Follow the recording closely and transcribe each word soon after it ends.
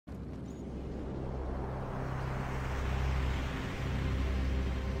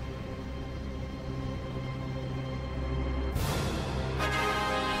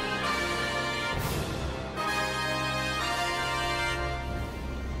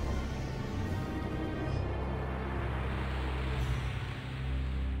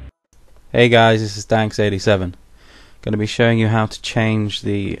Hey guys, this is Danks87. Going to be showing you how to change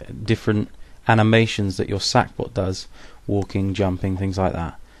the different animations that your Sackbot does, walking, jumping, things like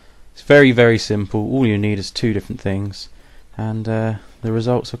that. It's very, very simple. All you need is two different things, and the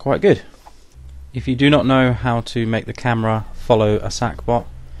results are quite good. If you do not know how to make the camera follow a Sackbot,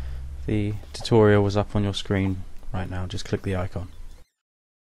 the tutorial was up on your screen right now. Just click the icon.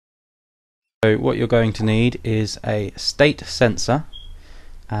 So what you're going to need is a state sensor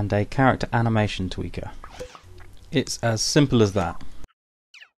and a character animation tweaker. It's as simple as that.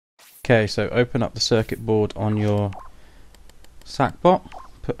 Okay, so open up the circuit board on your Sackbot,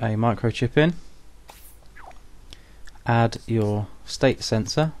 put a microchip in, add your state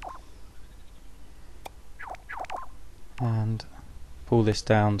sensor, and pull this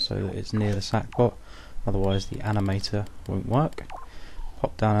down so that it's near the Sackbot, otherwise the animator won't work.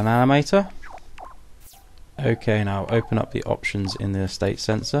 Pop down an animator. Okay, now open up the options in the state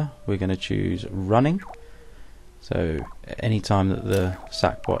sensor. We're going to choose running. So anytime that the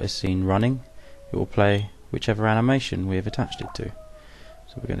Sackbot is seen running, it will play whichever animation we have attached it to.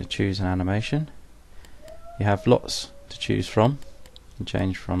 So we're going to choose an animation. You have lots to choose from. You can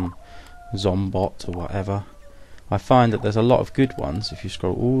change from Zombot or whatever. I find that there's a lot of good ones. If you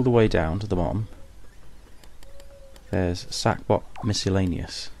scroll all the way down to the bottom, there's Sackbot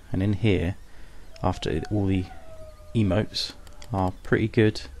Miscellaneous, and in here, after all the emotes, are pretty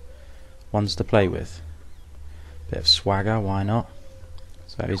good ones to play with. Bit of swagger, why not?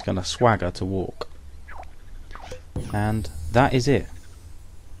 So he's going to swagger to walk, and that is it.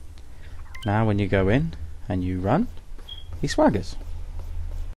 Now when you go in and you run, he swaggers.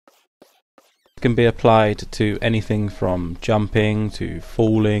 It can be applied to anything from jumping to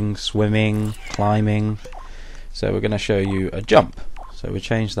falling, swimming, climbing. So we're going to show you a jump. So we'll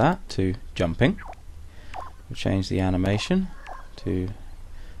change that to jumping. We'll change the animation to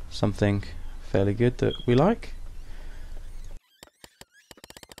something fairly good that we like.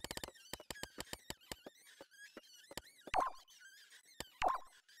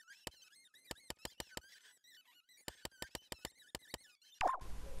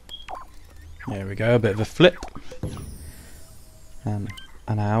 There we go, a bit of a flip. And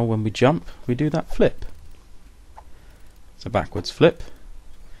now when we jump, we do that flip. It's a backwards flip.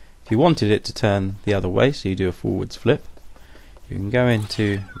 If you wanted it to turn the other way, so you do a forwards flip, you can go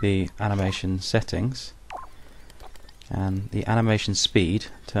into the animation settings and the animation speed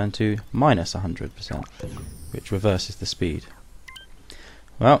turn to -100%, which reverses the speed.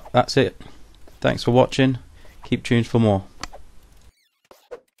 Well, that's it. Thanks for watching. Keep tuned for more.